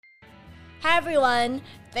Hi everyone,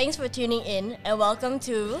 thanks for tuning in and welcome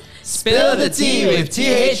to Spill the Tea with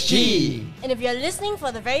THG. And if you're listening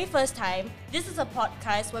for the very first time, this is a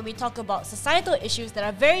podcast where we talk about societal issues that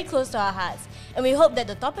are very close to our hearts, and we hope that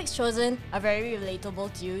the topics chosen are very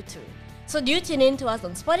relatable to you too. So do tune in to us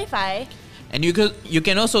on Spotify. And you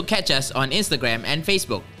can also catch us on Instagram and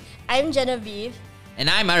Facebook. I'm Genevieve. And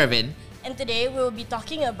I'm Arvin. And today we will be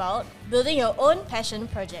talking about building your own passion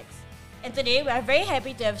projects. And today we are very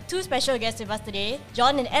happy to have two special guests with us today,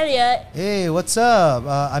 Jon and Elliot. Hey, what's up?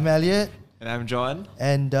 I'm Elliot. And I'm Jon.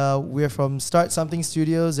 And we're from Start Something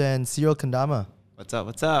Studios and Serial Kendama. What's up?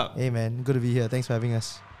 What's up? Hey man, good to be here. Thanks for having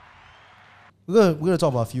us. We're gonna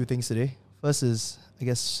talk about a few things today. First is, I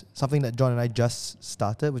guess, something that Jon and I just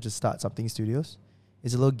started, which is Start Something Studios.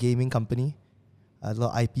 It's a little gaming company, a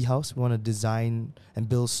little IP house. We want to design and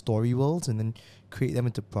build story worlds and then create them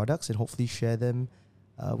into products and hopefully share them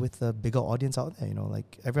with a bigger audience out there. You know,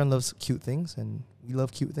 like everyone loves cute things and we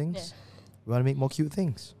love cute things. Yeah. We want to make more cute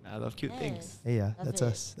things. I love cute things. Hey, yeah, Love that's it.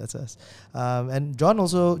 us. That's us. And Jon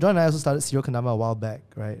and I also started Serial Kendama a while back,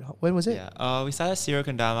 right? When was it? Yeah, we started Serial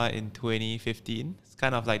Kendama in 2015. It's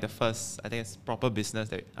kind of like the first, I think it's proper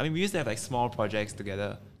business. We used to have like small projects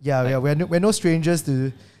together. Yeah, we're no strangers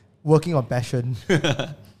to working on passion.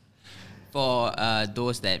 For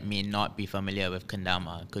those that may not be familiar with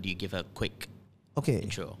Kendama, could you give a quick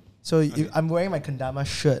intro? So I'm wearing my Kendama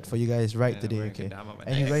shirt for you guys today, okay?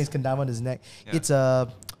 And he's wearing his Kendama on his neck. Yeah. It's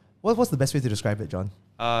what's the best way to describe it, Jon?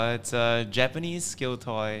 It's a Japanese skill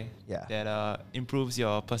toy Yeah. that improves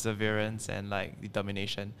your perseverance and like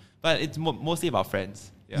determination. But it's mostly about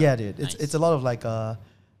friends. Yeah, dude. Nice. It's a lot of like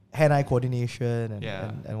hand-eye coordination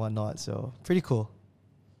and whatnot. So pretty cool.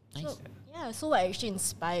 Nice. So what actually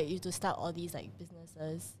inspired you to start all these like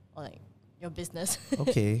businesses or like your business?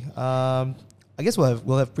 Okay. I guess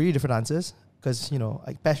we'll have pretty different answers because, you know,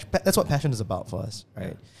 like that's what passion is about for us, right?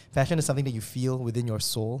 Yeah. Passion is something that you feel within your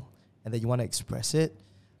soul and that you want to express it.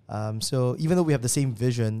 So even though we have the same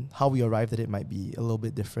vision, how we arrived at it might be a little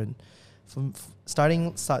bit different. From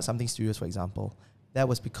Start Something Studios, for example, that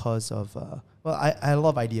was because of I had a lot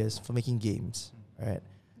of ideas for making games, right?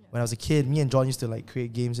 When I was a kid, me and Jon used to like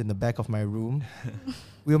create games in the back of my room.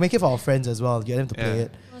 We would make it for our friends as well, get them to play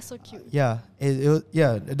it. Oh, so cute. Yeah,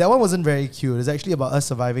 that one wasn't very cute. It's actually about us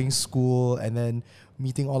surviving school and then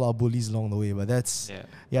meeting all our bullies along the way. But that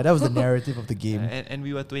was the narrative of the game. And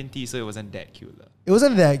we were 20, so it wasn't that cute. It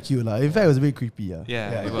wasn't that cute, lah. In fact, it was a bit creepy.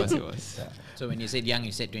 Yeah, it was. Yeah. So when you said young,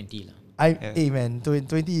 you said 20 lah. Hey man,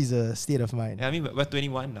 20 is a state of mind. Yeah, I mean, we're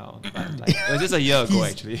 21 now. But like, it was just a year ago,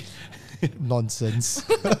 actually. Nonsense.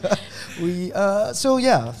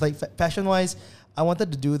 Passion wise, I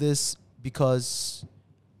wanted to do this because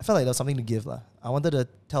I felt like there was something to give. I wanted to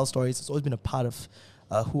tell stories. It's always been a part of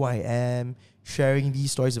who I am, sharing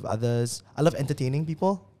these stories with others. I love entertaining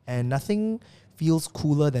people, and nothing feels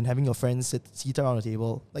cooler than having your friends sit around a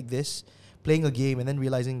table like this, playing a game, and then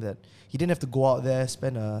realizing that you didn't have to go out there,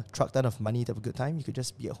 spend a truck ton of money to have a good time. You could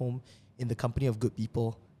just be at home in the company of good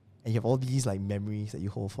people, and you have all these like memories that you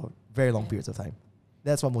hold for very long periods of time.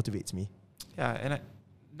 That's what motivates me. Yeah, and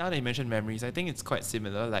now that you mentioned memories, I think it's quite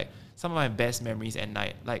similar. Like some of my best memories at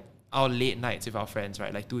night, like our late nights with our friends,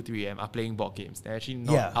 right? Like 2, 3 a.m. are playing board games. They're actually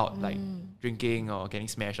not out like drinking or getting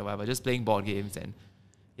smashed or whatever, just playing board games. And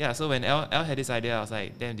yeah, so when El had this idea, I was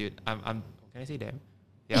like, damn dude, I'm can I say damn?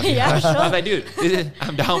 Yeah, Yeah, sure. I was like, dude,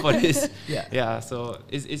 I'm down for this. Yeah. So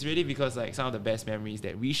it's really because like some of the best memories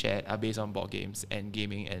that we shared are based on board games and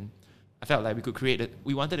gaming, and I felt like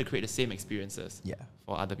we wanted to create the same experiences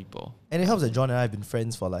for other people. And it helps that Jon and I have been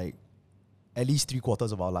friends for like at least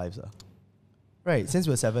 3/4 of our lives. Right, since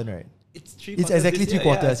we're 7, right? It's 3 It's exactly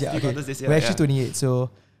 3/4. Yeah, okay. This year, We're actually 28, so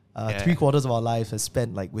 3/4 of our life has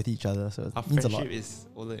spent like with each other. So our it means a lot. friendship is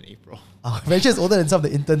older than April. Our friendship is older than some of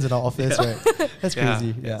the interns in our office, right? That's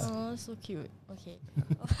crazy. Yeah. Oh, so cute. Okay.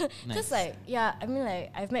 Because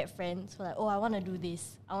I've met friends who are like, oh, I want to do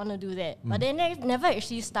this, I want to do that, but they never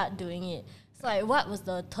actually start doing it. So like, what was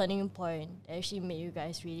the turning point that actually made you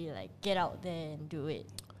guys really like get out there and do it?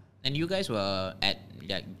 And you guys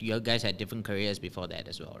had different careers before that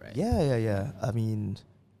as well, right? Yeah. I mean,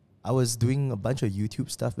 I was doing a bunch of YouTube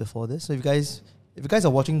stuff before this. So if you guys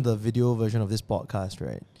are watching the video version of this podcast,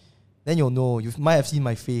 right, then you'll know, you might have seen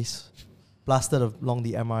my face plastered along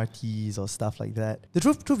the MRTs or stuff like that. The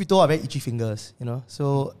truth be told, I have very itchy fingers, you know.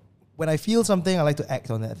 So when I feel something, I like to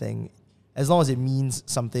act on that thing, as long as it means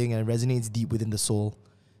something and resonates deep within the soul.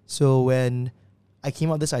 So when I came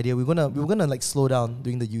up with this idea, we were gonna like slow down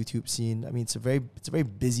doing the YouTube scene. I mean, it's a very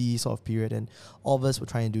busy sort of period, and all of us were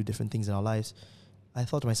trying to do different things in our lives. I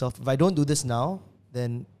thought to myself, if I don't do this now,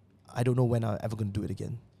 then I don't know when I'm ever going to do it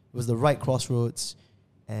again. It was the right crossroads.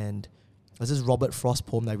 And there's this Robert Frost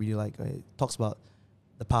poem that I really like. It talks about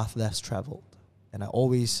the path less traveled. And I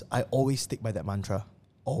always stick by that mantra.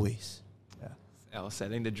 Always. I was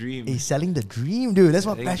selling the dream. He's selling the dream, dude. That's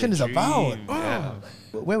what Selling passion the is about. dream, yeah.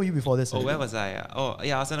 Where were you before this? Oh, where was I?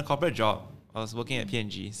 I was in a corporate job. I was working at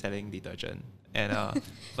P&G selling detergent. And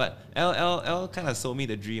but L kind of sold me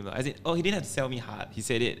the dream. As in, he didn't have to sell me hard. He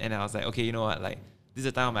said it, and I was like, okay, you know what? Like, this is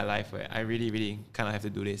a time of my life where I really, really kind of have to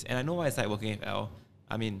do this. And I know why it's like working with L.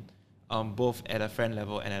 I mean, both at a friend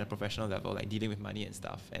level and at a professional level, like dealing with money and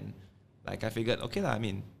stuff. And like I figured, okay lah. I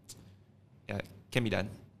mean, yeah, can be done.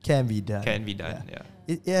 Can be done. Can be done. Yeah.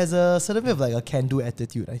 It has a certain bit of like a can-do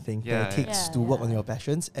attitude, I think, Yeah, that it takes yeah. to work on your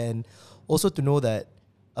passions, and also to know that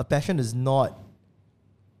a passion is not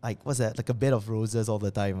like, what's that, like a bed of roses all the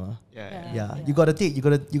time. Yeah. Yeah. You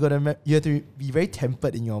have to be very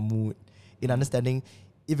tempered in your mood, in understanding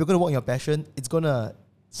if you're gonna work on your passion, it's gonna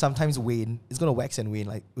sometimes wane. It's gonna wax and wane,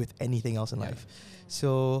 like with anything else in life.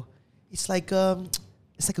 So it's like a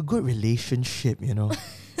good relationship, you know.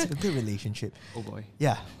 It's a good relationship. Oh boy.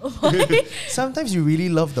 Yeah. Sometimes you really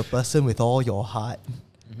love the person with all your heart.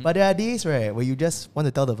 But there are days, right, where you just want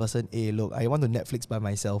to tell the person, hey, look, I want to Netflix by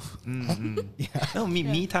myself. No,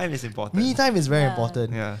 me time is important. Me time is very Yeah.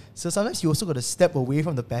 important. Yeah. So sometimes you also got to step away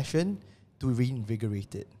from the passion to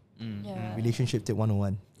reinvigorate it. Yeah. Relationship tip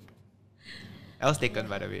 101. I was taken,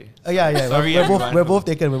 by the way. Yeah. Sorry, we're everyone. both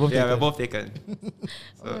taken. Yeah, we're both taken.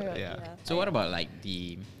 So, Oh my God, yeah. So what about like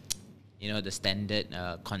the, the standard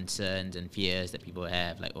concerns and fears that people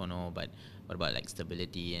have? Like, oh no, but what about like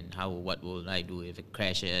stability and what will I do if it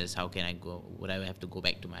crashes? How can I go? Would I have to go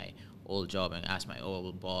back to my old job and ask my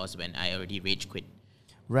old boss when I already rage quit?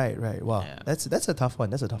 Right. Wow. Yeah. That's a tough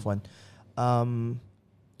one.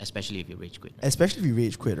 Especially if you rage quit. Especially if you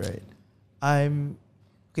rage quit, right? I'm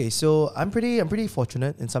pretty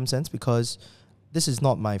fortunate in some sense, because this is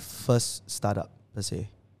not my first startup per se.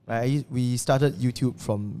 Right? We started YouTube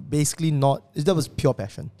from basically that was pure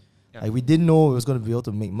passion. Yeah. Like, we didn't know we was going to be able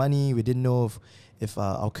to make money. We didn't know if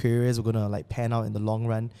our careers were going to like pan out in the long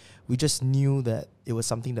run. We just knew that it was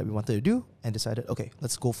something that we wanted to do and decided, okay,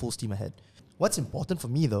 let's go full steam ahead. What's important for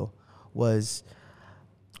me though was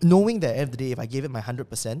knowing that at the end of the day, if I gave it my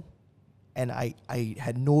 100% and I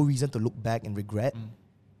had no reason to look back and regret,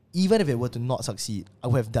 even if it were to not succeed, I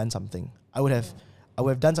would have done something. I would have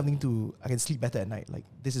done something I can sleep better at night. Like,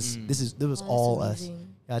 this was all us.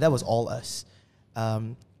 amazing. Yeah, that was all us.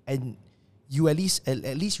 And you at least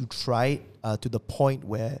you tried to the point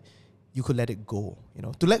where you could let it go. You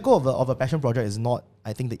know, to let go of a passion project is not,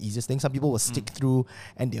 I think, the easiest thing. Some people will stick through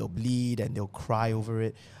and they'll bleed and they'll cry over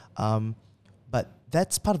it. But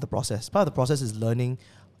that's part of the process. Part of the process is learning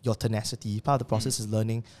your tenacity. Part of the process is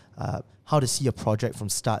learning how to see a project from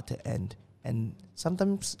start to end. And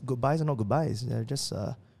sometimes goodbyes are not goodbyes. They're just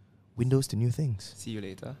windows to new things. See you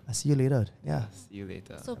later. I'll see you later. Yeah. See you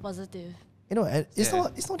later. So positive. You know, and it's Yeah.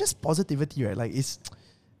 not just positivity, right? Like,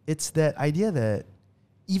 it's that idea that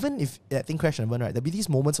even if that thing crash and burn, right, there'll be these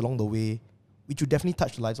moments along the way which will definitely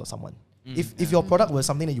touch the lives of someone. If your product was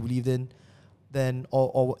something that you believed in, then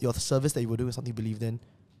or your service that you were doing was something you believed in,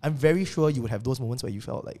 I'm very sure you would have those moments where you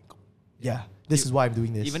felt like, yeah, this is why I'm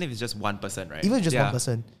doing this. Even if it's just 1%, right? Even if just one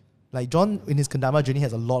person. Like, John in his Kendama journey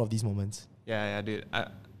has a lot of these moments. Yeah, dude.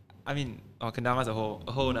 I mean, Kendama's a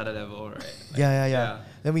whole another level, right? Like, Yeah.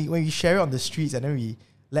 Then when we share it on the streets and then we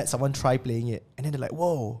let someone try playing it, and then they're like,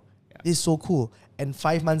 whoa, this is so cool. And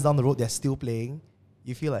 5 months down the road, they're still playing.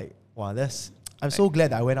 You feel like, wow, I'm so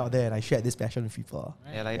glad that I went out there and I shared this passion with people.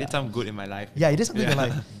 Yeah, like I did some good in my life. Yeah, it is something in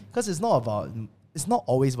life. Because it's not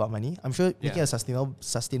always about money. I'm sure making a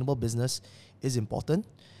sustainable business is important,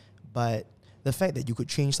 but the fact that you could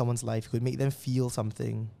change someone's life, you could make them feel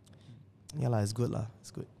something, it's good lah.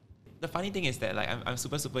 It's good. The funny thing is that like I'm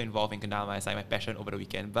super involved in Kendama. It's like my passion over the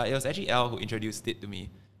weekend. But it was actually Elle who introduced it to me.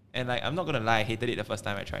 And like, I'm not gonna lie, I hated it the first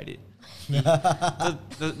time I tried it.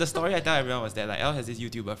 The story I tell everyone was that like Elle has this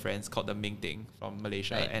YouTuber friends called the Ming Ting from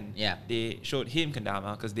Malaysia, Right. and Yeah. they showed him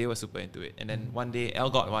Kendama because they were super into it. And then one day Elle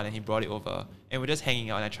got one and he brought it over, and we're just hanging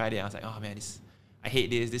out and I tried it. And I was like, oh man, I hate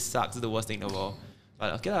this. This sucks. This is the worst thing in the world.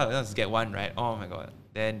 But okay, let's get one, right? Oh my god.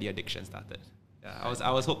 Then the addiction started. Yeah,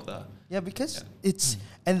 I was hooked. Yeah, because it's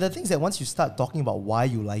and the thing is that once you start talking about why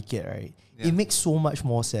you like it, right, it makes so much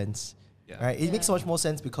more sense. Yeah. Right? It makes so much more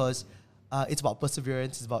sense because it's about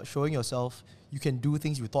perseverance, it's about showing yourself you can do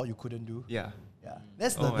things you thought you couldn't do. Yeah. Yeah.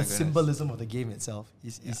 That's Oh the my goodness. symbolism of the game itself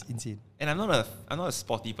is insane. And I'm not a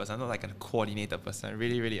sporty person. I'm not like a coordinated person.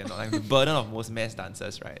 Really am not. Like the burden of most mass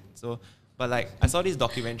dancers, right? So, but like I saw this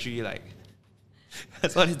documentary on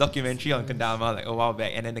Kendama like a while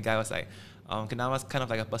back, and then the guy was like, Kendama's kind of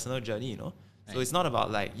like a personal journey, you know. So it's not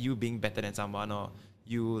about like you being better than someone or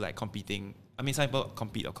you like competing. I mean, some people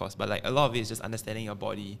compete, of course, but like a lot of it is just understanding your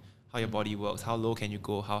body, how your body works, how low can you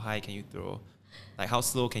go, how high can you throw, like how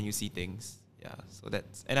slow can you see things. Yeah, so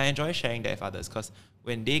and I enjoy sharing that with others because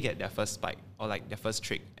when they get their first spike or like their first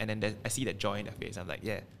trick, and then I see that joy in their face, I'm like,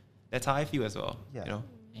 yeah, that's how I feel as well. Yeah. You know,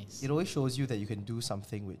 Nice. It always shows you that you can do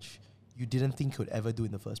something which you didn't think you could ever do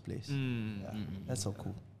in the first place. That's so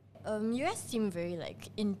cool. You guys seem very like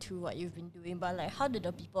into what you've been doing, but like how did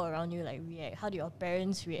the people around you like react? How do your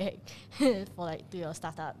parents react for like to your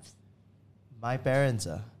startups? My parents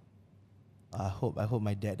I hope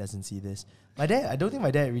my dad doesn't see this. My dad, I don't think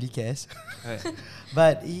my dad really cares.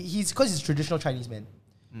 But he's because he's a traditional Chinese man.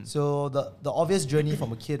 So the obvious journey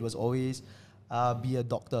from a kid was always be a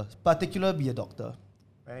doctor, be a doctor,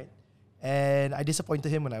 right? And I disappointed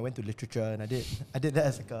him when I went to literature, and I did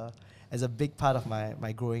that as a big part of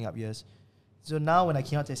my growing up years. So now when I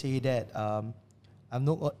came out to say, hey Dad, I'm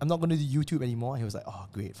not going to do YouTube anymore, he was like, oh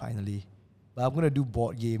great, finally. But I'm going to do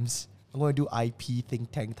board games. I'm going to do IP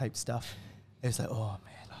think tank type stuff. And it's like, oh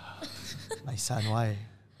man, my son, why?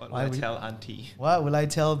 What will I tell auntie? What will I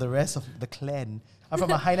tell the rest of the clan? I'm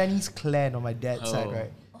from a Hainanese clan on my dad's side,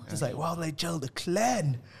 right? Just like, what will I tell the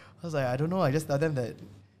clan? I was like, I don't know. I just tell them that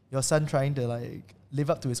your son trying to like live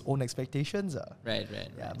up to his own expectations. Right.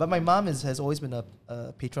 Yeah. But my mom has always been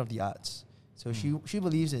a patron of the arts. So she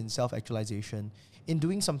believes in self-actualization, in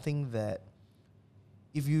doing something that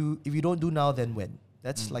if you don't do now, then when?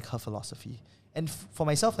 That's like her philosophy. And for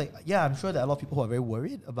myself, like, yeah, I'm sure that a lot of people who are very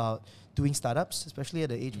worried about doing startups, especially at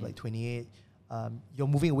the age of like 28, you're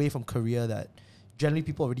moving away from career that generally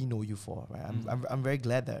people already know you for, right? I'm very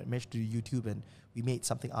glad that I managed to do YouTube and we made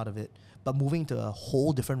something out of it. But moving to a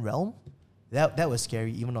whole different realm, that was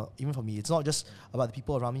scary, even for me. It's not just about the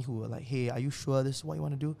people around me who were like, hey, are you sure this is what you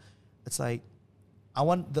want to do? It's like, I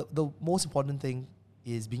want the most important thing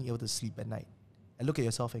is being able to sleep at night and look at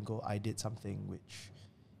yourself and go, I did something which,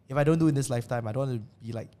 if I don't do in this lifetime, I don't want to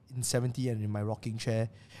be like in 70 and in my rocking chair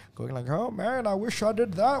going like, oh man, I wish I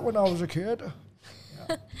did that when I was a kid.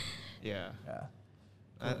 Yeah. Yeah.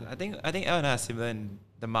 I think Elle and I are similar in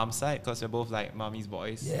the mom side because we're both like mommy's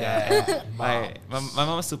boys. Yeah. my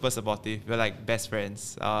mom was super supportive. We're like best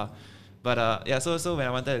friends. So when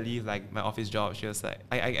I wanted to leave like my office job, she was like,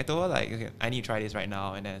 I told her like, okay, I need to try this right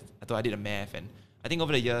now, and then I told her I did the math, and I think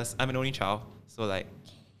over the years I'm an only child, so like,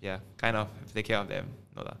 yeah, kind of have to take care of them.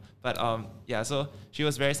 No lah. But so she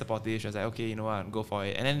was very supportive. She was like, okay, you know what, go for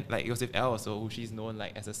it. And then like it was with Elle also, who she's known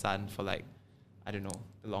like as a son for like, I don't know,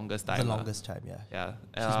 the longest time. The longest time, yeah. Yeah.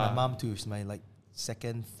 She's my mom too. She's my like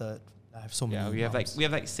second, third. I have so many. Yeah, moms. we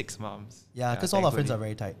have like 6 moms. Yeah, because all our friends are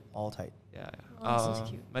very tight, all tight. Yeah. Oh, this is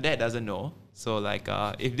cute. My dad doesn't know, so like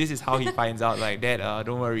if this is how he finds out, like, Dad,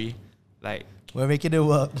 don't worry, like we're making it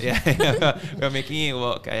work. Yeah, we're making it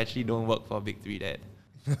work. I actually don't work for Big Three, Dad.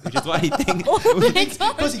 Which is what he thinks.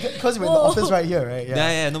 Because we're in the office right here, right?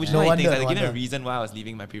 No, which is what he thinks. Like, give him a reason why I was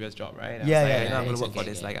leaving my previous job, right? And I'm going to work for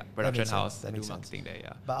this like production house and do marketing there,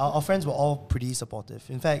 yeah. But our friends were all pretty supportive.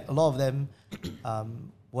 In fact, a lot of them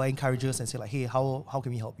were encouragers and say like, hey, how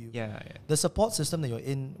can we help you? Yeah. The support system that you're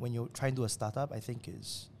in when you're trying to do a startup, I think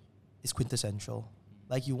is quintessential.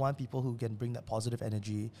 Like, you want people who can bring that positive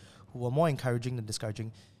energy, who are more encouraging than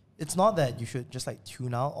discouraging. It's not that you should just like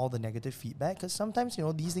tune out all the negative feedback, because sometimes, you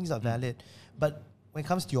know, these things are valid. But when it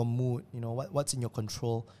comes to your mood, you know, what's in your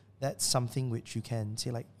control, that's something which you can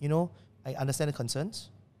say like, you know, I understand the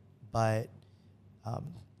concerns, but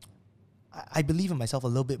I believe in myself a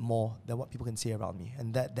little bit more than what people can say around me.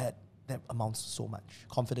 And that amounts to so much.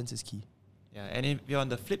 Confidence is key. Yeah, and if you're on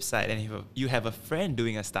the flip side and if you have a friend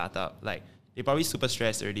doing a startup, like, they're probably super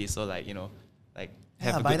stressed already, so like, you know, like,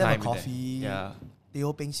 have a buy good them time a coffee. Yeah. Teh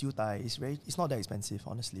peng siu dai. It's not that expensive,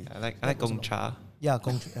 honestly. I like Gong Cha. Yeah,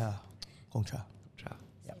 Gong Cha.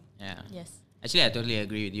 Yeah. Yes. Actually, I totally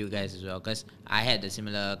agree with you guys as well, because I had a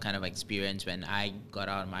similar kind of experience when I got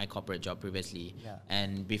out of my corporate job previously. Yeah.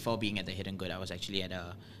 And before being at the Hidden Good, I was actually at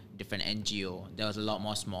a different NGO. That was a lot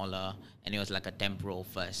more smaller, and it was like a temp role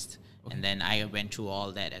first. Okay. And then I went through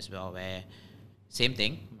all that as well, where same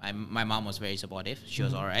thing. My mom was very supportive. She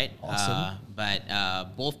was all right. Awesome. But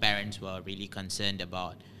both parents were really concerned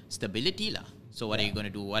about stability lah. So what are you going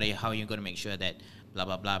to do? How are you going to make sure that blah,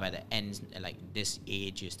 blah, blah, by the end, like this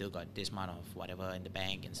age, you still got this amount of whatever in the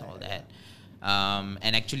bank and all that.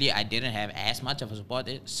 And actually, I didn't have as much of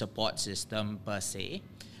a support system per se.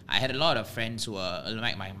 I had a lot of friends who were,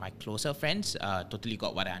 like my closer friends, totally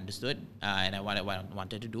got what I understood and what I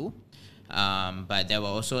wanted to do. But there were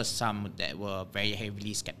also some that were very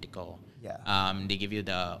heavily skeptical. Yeah. They give you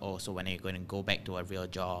so when are you going to go back to a real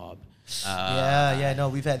job? No,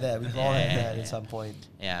 we've had that. We've all had that at some point.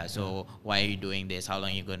 Yeah, so why are you doing this? How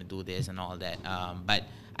long are you going to do this and all that? But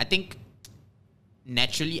I think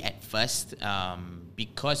naturally at first,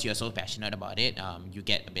 because you're so passionate about it, you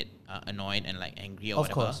get a bit annoyed and like angry or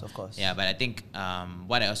whatever. Of course. Yeah, but I think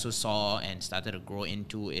what I also saw and started to grow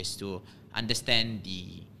into is to understand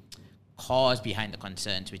the cause behind the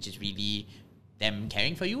concerns, which is really them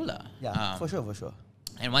caring for you. Yeah, for sure.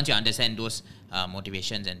 And once you understand those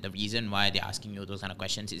motivations and the reason why they're asking you those kind of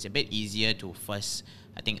questions, it's a bit easier to first,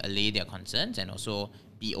 I think, allay their concerns and also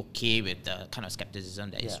be okay with the kind of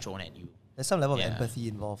skepticism that is thrown at you. There's some level of empathy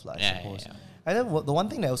involved, I suppose. Yeah. And then the one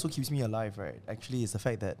thing that also keeps me alive, right, actually, is the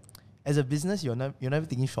fact that as a business, you're never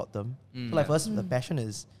thinking short term. So like for us, the passion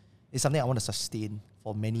is something I want to sustain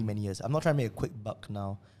for many, many years. I'm not trying to make a quick buck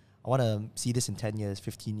now. I want to see this in 10 years,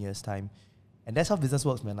 15 years time. And that's how business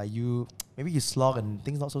works, man. Like maybe you slog and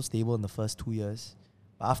things not so stable in the first 2 years.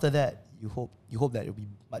 But after that, you hope that it'll be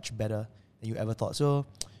much better than you ever thought. So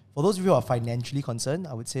for those of you who are financially concerned,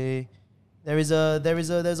 I would say there's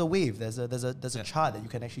a wave. There's a chart that you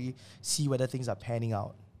can actually see whether things are panning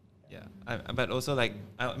out. Yeah, but also like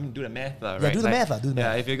I mean, do the math, right? Yeah, do the math.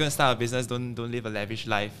 Yeah, if you're gonna start a business, don't live a lavish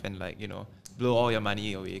life and like blow all your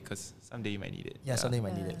money away because someday you might need it. Yeah, someday you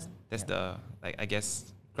might need it. That's the I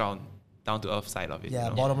guess ground down to earth side of it.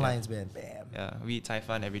 Yeah, bottom lines, man. Bam. Yeah, we eat Thai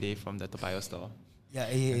fun every day from the Toa Payoh store. Yeah,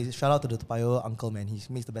 hey, shout out to the Toa Payoh uncle, man. He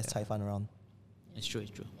makes the best Thai fun around. It's true.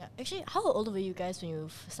 Yeah, actually, how old were you guys when you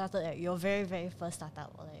started like, your very, very first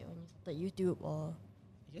startup, or like when you started YouTube, or?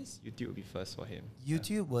 I guess YouTube would be first for him.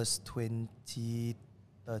 YouTube was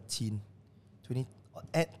 2013,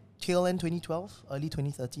 at tail end 2012, early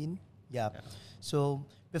 2013. Yeah. So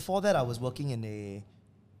before that, I was working in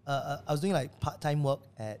I was doing like part-time work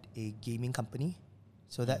at a gaming company.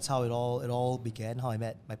 So that's how it all began. How I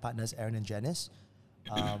met my partners Aaron and Janice.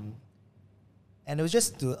 And it was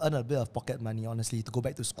just to earn a bit of pocket money, honestly, to go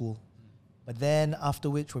back to school. But then after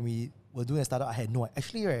which, when we were doing a startup, I had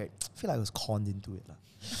actually, right, I feel like I was conned into it.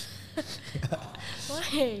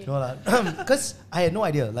 Why? No, because I had no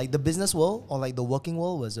idea. Like the business world or like the working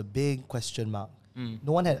world was a big question mark.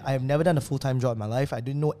 I have never done a full-time job in my life. I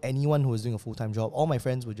didn't know anyone who was doing a full-time job. All my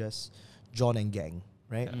friends were just John and gang,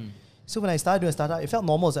 right? So when I started doing a startup, it felt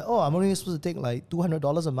normal. It's like, oh, I'm only supposed to take like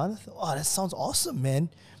 $200 a month. Oh, that sounds awesome, man.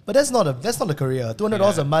 But that's not a career.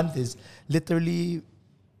 $200 a month is literally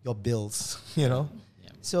your bills,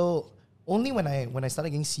 So only when I started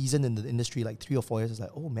getting seasoned in the industry, like 3 or 4 years, I was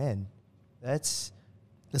like, oh man,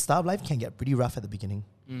 the startup life can get pretty rough at the beginning.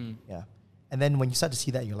 Yeah. And then when you start to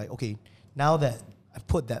see that, you're like, okay, now that I've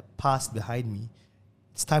put that past behind me,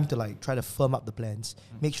 it's time to like try to firm up the plans.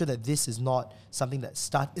 Make sure that this is not something that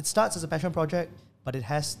starts as a passion project, but it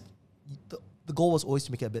has the goal was always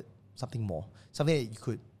to make it a bit something more, something that you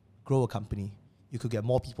could grow a company. You could get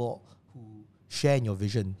more people who share in your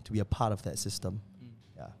vision to be a part of that system.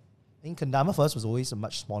 Yeah, I think Kendama first was always a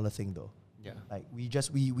much smaller thing though. Yeah, like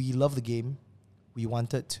we love the game. We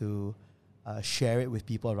wanted to share it with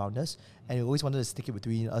people around us, and we always wanted to stick it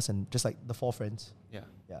between us and just like the 4 friends. Yeah.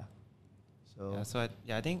 So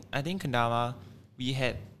I think Kendama,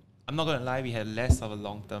 I'm not gonna lie, we had less of a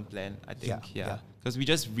long-term plan. I think because we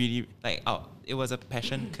just really it was a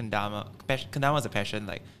passion. Kendama was a passion.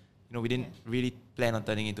 Like we didn't really plan on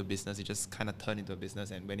turning into business. It just kind of turned into a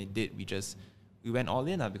business, and when it did, we went all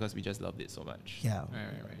in because we just loved it so much. Yeah,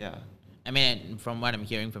 right. Yeah. I mean, from what I'm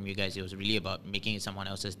hearing from you guys, it was really about making it someone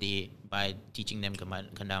else's day by teaching them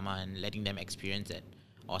Kendama and letting them experience that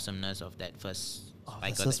awesomeness of that first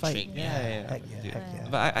spike or that trick. Yeah.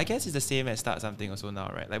 But I guess it's the same as start something also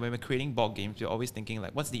now, right? Like when we're creating board games, we're always thinking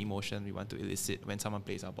like, what's the emotion we want to elicit when someone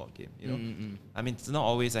plays our board game? I mean, it's not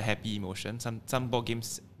always a happy emotion. Some board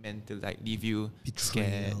games meant to like leave you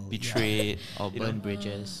scared, betrayed, or burn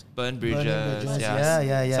bridges. Burn bridges.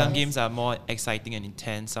 Yeah. Some games are more exciting and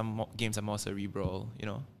intense. Some games are more cerebral.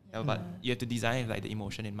 But you have to design with like the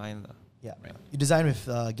emotion in mind. Yeah, right. You design with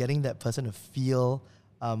getting that person to feel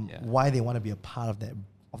why they want to be a part of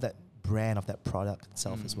that brand, of that product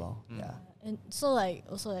itself as well. Yeah. And so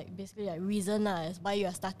basically reason is why you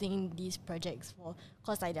are starting these projects for,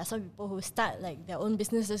 because like there are some people who start like their own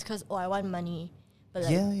businesses because I want money, but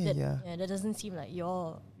like that doesn't seem like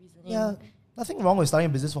your reasoning. Yeah, nothing wrong with starting a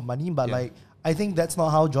business for money, but like I think that's not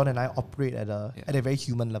how John and I operate at a very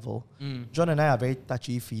human level. John and I are very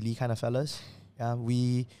touchy-feely kind of fellas. Yeah,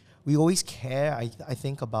 we always care. I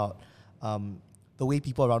think about the way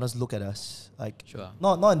people around us look at us, like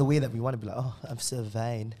not in the way that we want to be like, oh, I'm so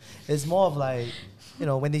vain. It's more of like,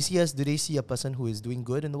 when they see us, do they see a person who is doing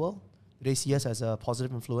good in the world? Do they see us as a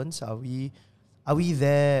positive influence? Are we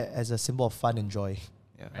there as a symbol of fun and joy?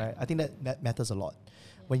 Yeah. Right? I think that matters a lot.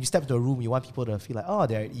 When you step into a room, you want people to feel like, oh,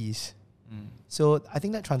 they're at ease. So I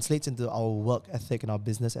think that translates into our work ethic and our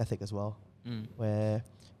business ethic as well, where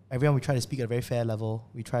everyone, we try to speak at a very fair level.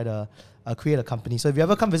 We try to create a company. So if you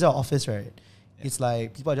ever come visit our office, right, it's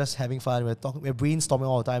like people are just having fun. We're brainstorming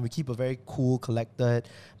all the time. We keep a very cool, collected,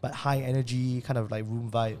 but high energy kind of like room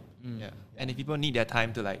vibe. Yeah. And if people need their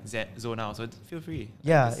time to like zone out, so feel free.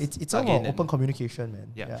 Yeah, it's all about open communication,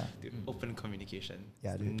 man. Yeah. Dude, open communication.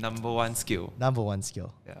 Yeah, dude. Number one skill. Number one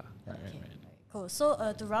skill. Yeah. Cool.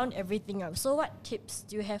 So to round everything up, so what tips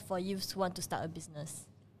do you have for youths who want to start a business?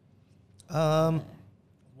 Wow.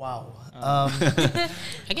 I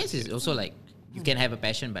guess it's also like you can have a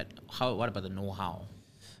passion, but what about the know-how?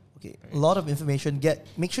 Okay, a lot of information.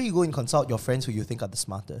 Make sure you go and consult your friends who you think are the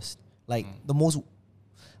smartest, like the most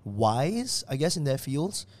wise, I guess, in their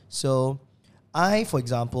fields. So, for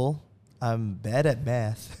example, I'm bad at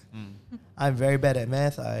math. I'm very bad at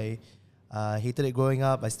math. I hated it growing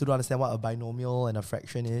up. I still don't understand what a binomial and a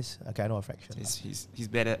fraction is. Okay, I know a fraction. He's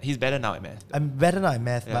better now at math. I'm better now at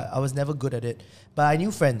math, but I was never good at it. But I knew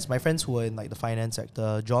friends. My friends who were in like the finance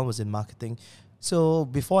sector. John was in marketing. So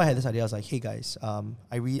before I had this idea, I was like, hey guys, I'm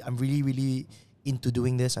really, really into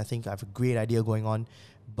doing this. I think I have a great idea going on,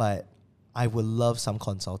 but I would love some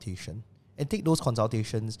consultation. And take those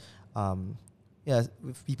consultations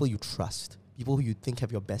with people you trust, people who you think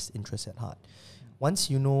have your best interests at heart. Once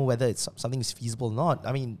you know whether it's something is feasible or not,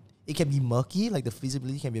 I mean, it can be murky, like the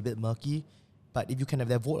feasibility can be a bit murky, but if you can have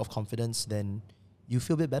that vote of confidence, then you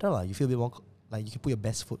feel a bit better. You feel a bit more like you can put your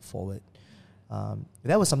best foot forward.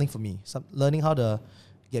 That was something for me, learning how to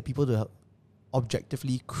get people to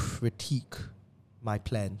objectively critique my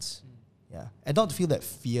plans. Yeah, and not to feel that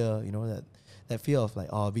fear, that fear of like,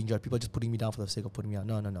 being judged, people just putting me down for the sake of putting me down.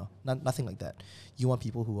 No. Nothing like that. You want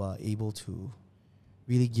people who are able to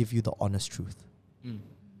really give you the honest truth.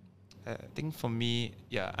 I think for me,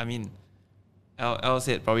 I'll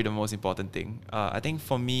say probably the most important thing. I think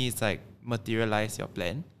for me, it's like materialize your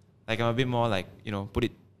plan. Like I'm a bit more like,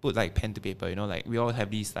 put like pen to paper, like we all have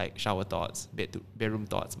these like shower thoughts, bedroom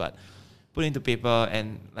thoughts, but put it into paper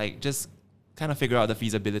and like just kind of figure out the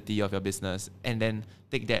feasibility of your business and then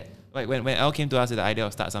take that. Like when Al came to us with the idea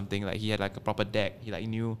of start something, like he had like a proper deck. He like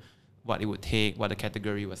knew what it would take, what the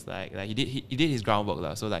category was like. Like he did his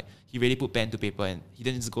groundwork. So like he really put pen to paper and he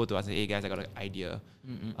didn't just go to us and say, hey guys, I got an idea.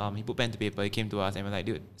 He put pen to paper, he came to us and we're like,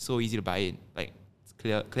 dude, so easy to buy in. Like it's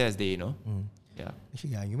clear as day, Yeah.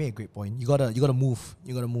 Actually, you made a great point. You gotta move.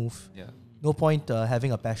 Yeah. No point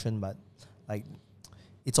having a passion, but like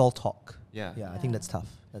it's all talk. Yeah. I think that's tough.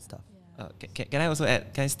 Can I also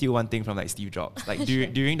add? Can I steal one thing from like Steve Jobs? Like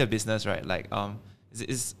during the business, right? Like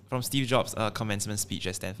is from Steve Jobs' commencement speech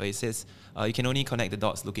at Stanford. It says you can only connect the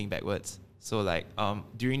dots looking backwards. So like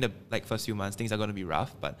during the like first few months, things are going to be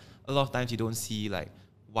rough. But a lot of times you don't see like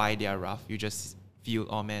why they are rough. You just feel,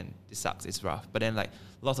 oh man, this sucks. It's rough. But then like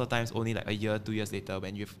lots of times, only like a year, 2 years later,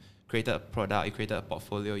 when you've created a product, you created a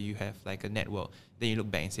portfolio, you have like a network, then you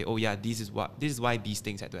look back and say, oh yeah, this is why these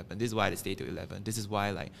things had to happen. This is why I stayed to 11. This is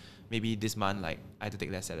why like maybe this month like I had to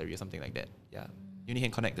take less salary or something like that. Yeah, you only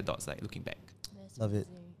can connect the dots like looking back. That's Love it.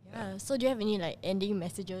 Yeah. So do you have any like ending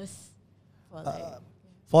messages for like?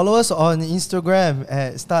 Follow us on Instagram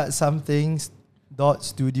at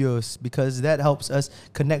startsomethings.studios because that helps us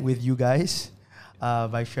connect with you guys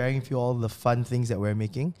by sharing with you all the fun things that we're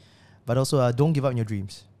making. But also, don't give up on your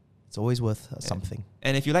dreams. It's always worth something.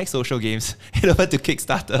 And if you like social games, head over to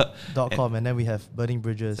Kickstarter.com and then we have Burning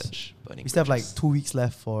Bridges. We still have like 2 weeks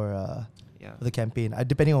left for the campaign,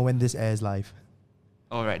 depending on when this airs live.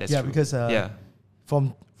 Oh, right, that's true. Because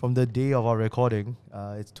from the day of our recording,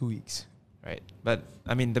 it's 2 weeks. Right. But,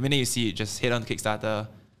 I mean, the minute you see it, just head on to Kickstarter,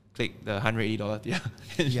 click the $180 tier.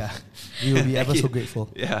 Yeah. We will be ever so grateful.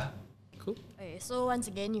 Yeah. Cool. Okay, so once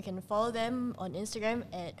again, you can follow them on Instagram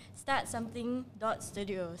at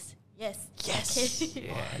startsomething.studios. Yes. Okay.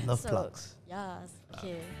 Yeah. I love plugs. Yes.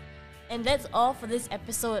 Okay. And that's all for this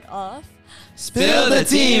episode of Spill the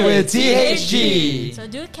Tea with THG. So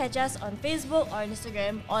do catch us on Facebook or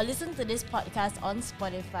Instagram or listen to this podcast on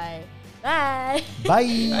Spotify. Bye.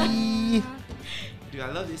 Bye. Dude,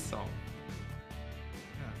 I love this song.